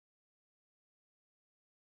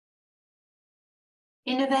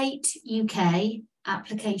Innovate UK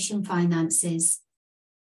application finances.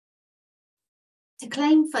 To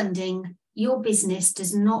claim funding, your business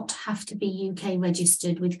does not have to be UK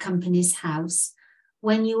registered with Companies House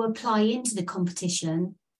when you apply into the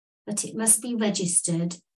competition, but it must be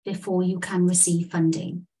registered before you can receive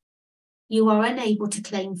funding. You are unable to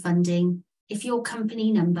claim funding if your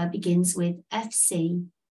company number begins with FC,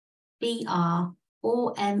 BR,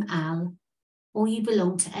 or ML, or you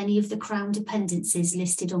belong to any of the Crown dependencies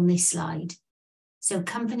listed on this slide. So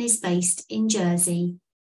companies based in Jersey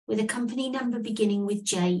with a company number beginning with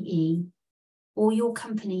JE, or your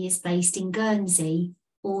company is based in Guernsey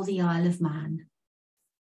or the Isle of Man.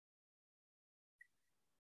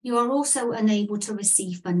 You are also unable to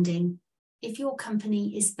receive funding if your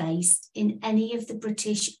company is based in any of the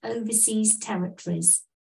British overseas territories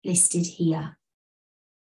listed here.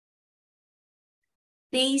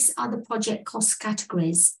 These are the project cost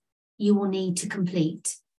categories you will need to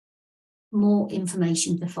complete. More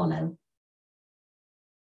information to follow.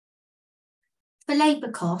 For labour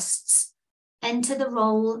costs, enter the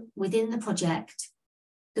role within the project,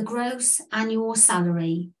 the gross annual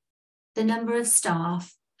salary, the number of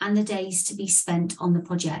staff, and the days to be spent on the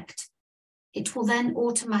project. It will then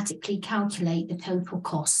automatically calculate the total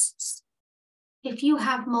costs. If you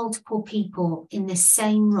have multiple people in the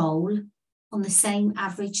same role on the same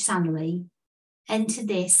average salary, enter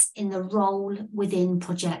this in the role within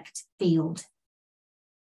project field.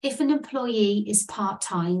 If an employee is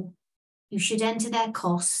part-time, you should enter their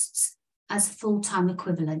costs as a full-time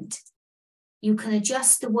equivalent. You can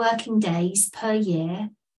adjust the working days per year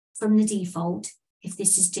from the default if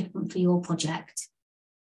this is different for your project.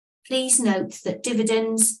 Please note that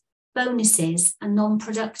dividends, bonuses, and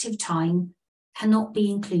non-productive time cannot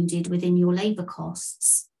be included within your labour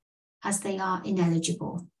costs, as they are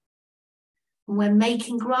ineligible. And when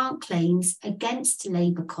making grant claims against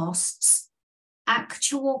labour costs,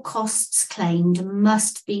 actual costs claimed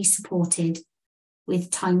must be supported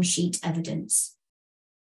with timesheet evidence.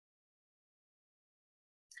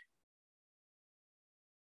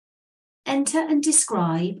 Enter and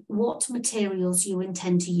describe what materials you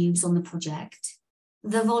intend to use on the project,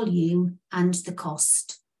 the volume and the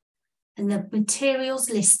cost. And the materials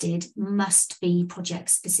listed must be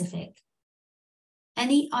project specific.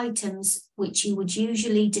 Any items which you would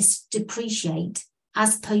usually depreciate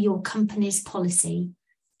as per your company's policy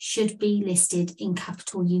should be listed in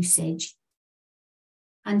capital usage.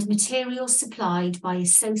 And materials supplied by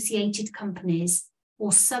associated companies or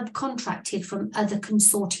subcontracted from other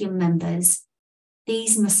consortium members,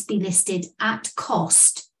 these must be listed at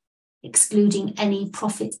cost, excluding any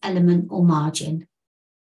profit element or margin.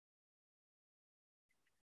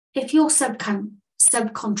 If your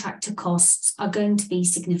subcontractor costs are going to be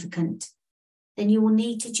significant, then you will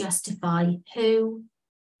need to justify who,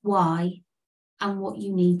 why, and what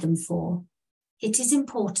you need them for. It is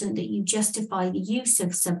important that you justify the use of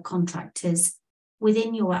subcontractors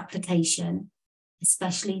within your application,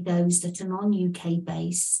 especially those that are non-UK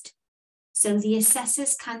based, so the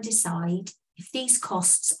assessors can decide if these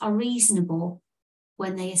costs are reasonable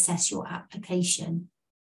when they assess your application.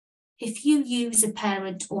 If you use a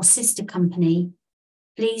parent or sister company,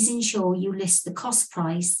 please ensure you list the cost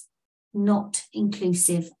price, not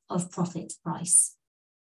inclusive of profit price.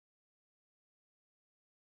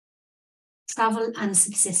 Travel and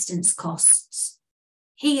subsistence costs.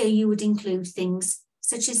 Here you would include things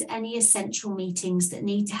such as any essential meetings that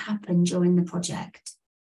need to happen during the project.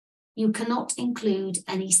 You cannot include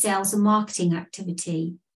any sales and marketing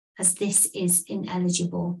activity, as this is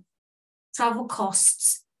ineligible. Travel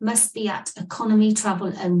costs must be at economy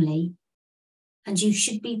travel only, and you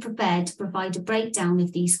should be prepared to provide a breakdown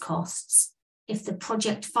of these costs if the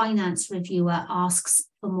project finance reviewer asks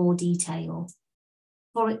for more detail.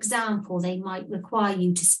 For example, they might require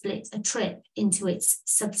you to split a trip into its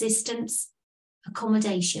subsistence,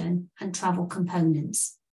 accommodation, and travel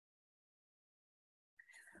components.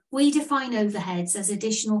 We define overheads as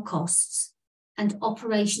additional costs and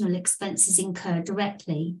operational expenses incurred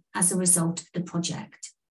directly as a result of the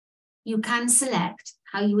project. You can select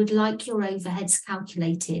how you would like your overheads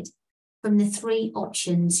calculated from the three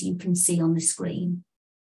options you can see on the screen.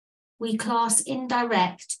 We class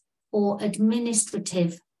indirect or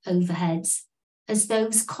administrative overheads as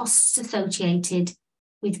those costs associated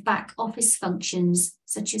with back office functions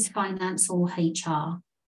such as finance or HR,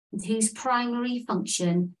 and whose primary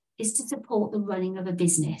function is to support the running of a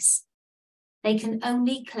business. They can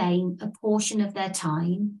only claim a portion of their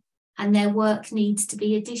time, and their work needs to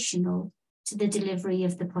be additional to the delivery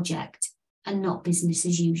of the project and not business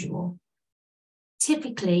as usual.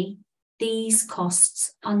 Typically, these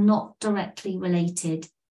costs are not directly related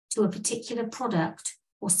to a particular product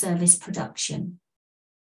or service production.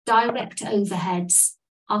 Direct overheads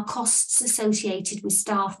are costs associated with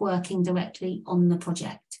staff working directly on the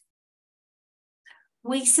project.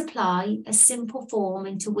 We supply a simple form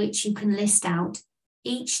into which you can list out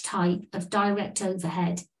each type of direct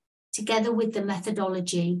overhead together with the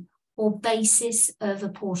methodology or basis of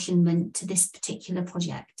apportionment to this particular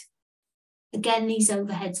project. Again, these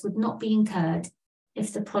overheads would not be incurred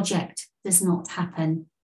if the project does not happen.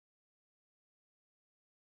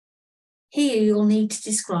 Here you'll need to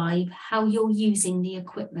describe how you're using the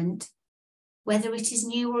equipment, whether it is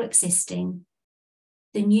new or existing,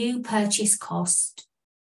 the new purchase cost,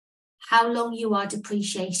 how long you are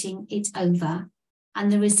depreciating it over,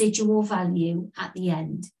 and the residual value at the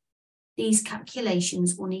end. These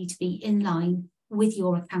calculations will need to be in line with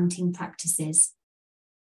your accounting practices.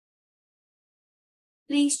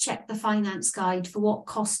 Please check the finance guide for what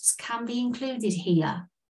costs can be included here,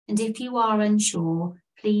 and if you are unsure,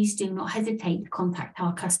 please do not hesitate to contact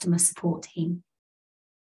our customer support team.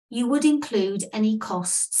 You would include any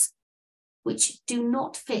costs which do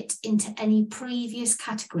not fit into any previous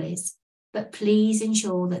categories, but please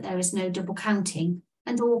ensure that there is no double counting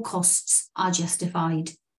and all costs are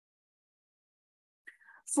justified.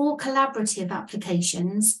 For collaborative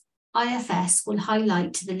applications, IFS will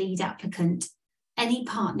highlight to the lead applicant any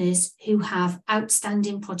partners who have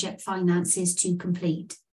outstanding project finances to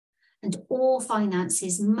complete, and all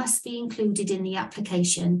finances must be included in the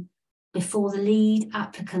application before the lead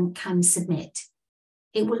applicant can submit.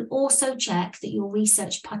 It will also check that your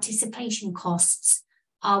research participation costs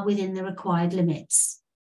are within the required limits.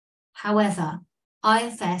 However,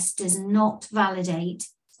 IFS does not validate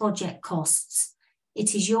project costs.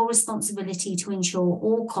 It is your responsibility to ensure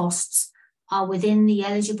all costs are within the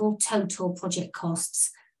eligible total project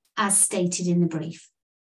costs as stated in the brief.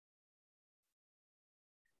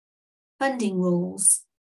 Funding rules.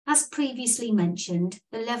 As previously mentioned,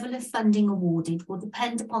 the level of funding awarded will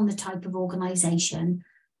depend upon the type of organisation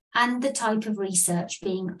and the type of research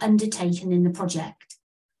being undertaken in the project.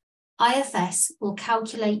 IFS will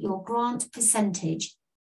calculate your grant percentage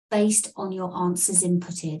based on your answers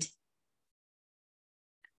inputted.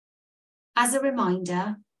 As a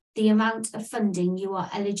reminder, the amount of funding you are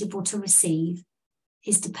eligible to receive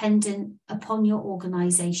is dependent upon your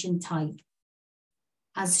organisation type,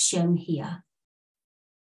 as shown here.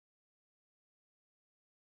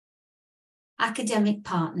 Academic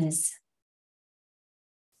partners.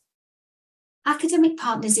 Academic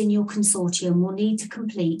partners in your consortium will need to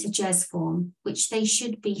complete a JES form, which they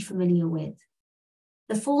should be familiar with.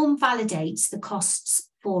 The form validates the costs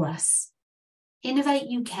for us. Innovate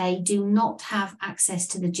UK do not have access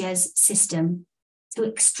to the JES system to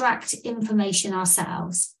extract information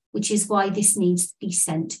ourselves, which is why this needs to be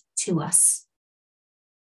sent to us.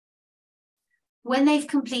 When they've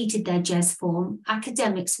completed their JES form,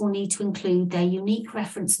 academics will need to include their unique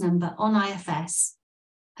reference number on IFS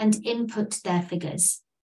and input their figures.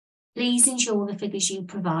 Please ensure the figures you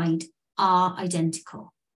provide are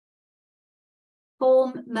identical.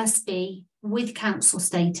 Form must be with council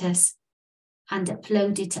status and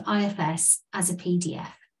uploaded to IFS as a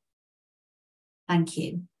PDF. Thank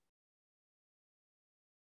you.